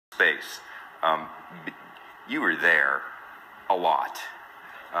space. You were there a lot.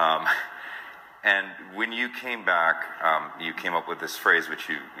 And when you came back, you came up with this phrase, which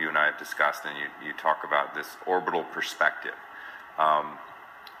you and I have discussed, and you talk about this orbital perspective.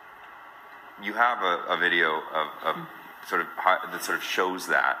 You have a video of that sort of shows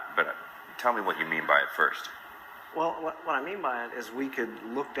that, but tell me what you mean by it first. Well, what I mean by it is we could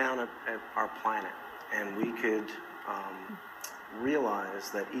look down at our planet, and we could realize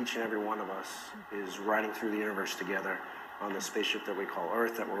that each and every one of us is riding through the universe together on the spaceship that we call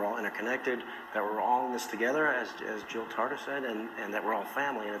Earth, that we're all interconnected, that we're all in this together, as Jill Tarter said, and that we're all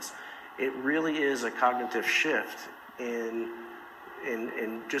family. And it really is a cognitive shift in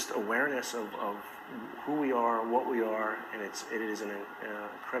just awareness of who we are, what we are, and it is an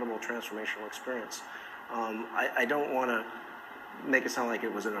incredible transformational experience. I don't want to make it sound like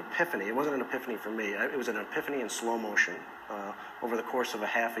it was an epiphany. It wasn't an epiphany for me. It was an epiphany in slow motion over the course of a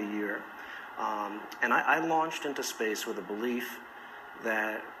half a year. And I launched into space with a belief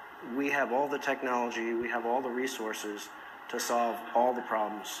that we have all the technology, we have all the resources to solve all the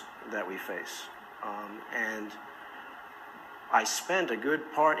problems that we face. And I spent a good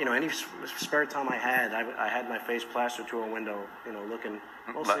part, any spare time I had my face plastered to a window, looking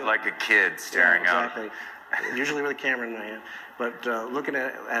mostly like a kid staring out. Exactly. Usually with a camera in my hand, but looking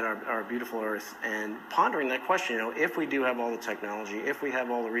at our beautiful Earth and pondering that question, if we do have all the technology, if we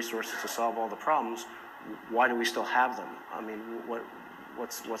have all the resources to solve all the problems, why do we still have them? I mean, what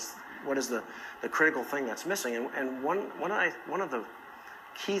is the critical thing that's missing? And one of the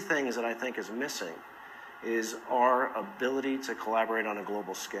key things that I think is missing is our ability to collaborate on a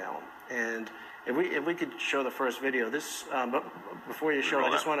global scale. And if we could show the first video, but before you show it, I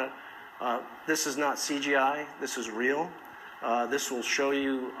just want to. This is not CGI, this is real. This will show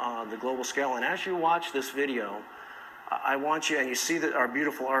you the global scale. And as you watch this video, I want you, and you see that our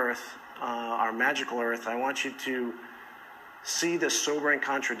beautiful Earth, our magical Earth, I want you to see the sobering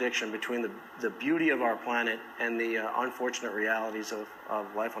contradiction between the beauty of our planet and the unfortunate realities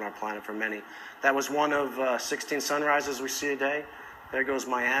of life on our planet for many. That was one of 16 sunrises we see a day. There goes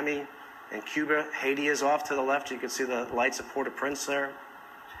Miami and Cuba. Haiti is off to the left. You can see the lights of Port-au-Prince there.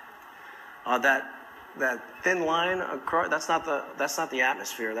 That thin line across, that's not the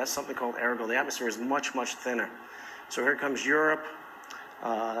atmosphere. That's something called aerogel. The atmosphere is much, much thinner. So here comes Europe.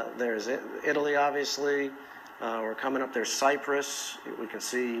 There's Italy, obviously. We're coming up. There's Cyprus. We can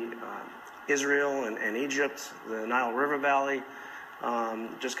see Israel and Egypt, the Nile River Valley,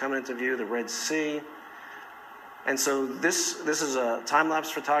 just coming into view. The Red Sea. And so this is a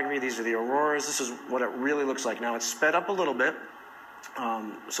time-lapse photography. These are the auroras. This is what it really looks like. Now it's sped up a little bit.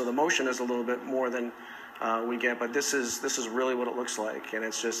 So the motion is a little bit more than we get, but this is really what it looks like, and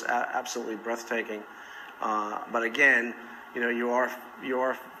it's just absolutely breathtaking. But again, you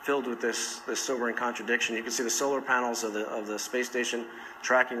are filled with this sobering contradiction. You can see the solar panels of the space station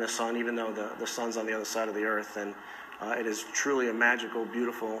tracking the sun, even though the sun's on the other side of the Earth, and it is truly a magical,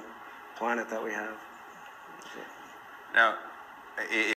 beautiful planet that we have. Now,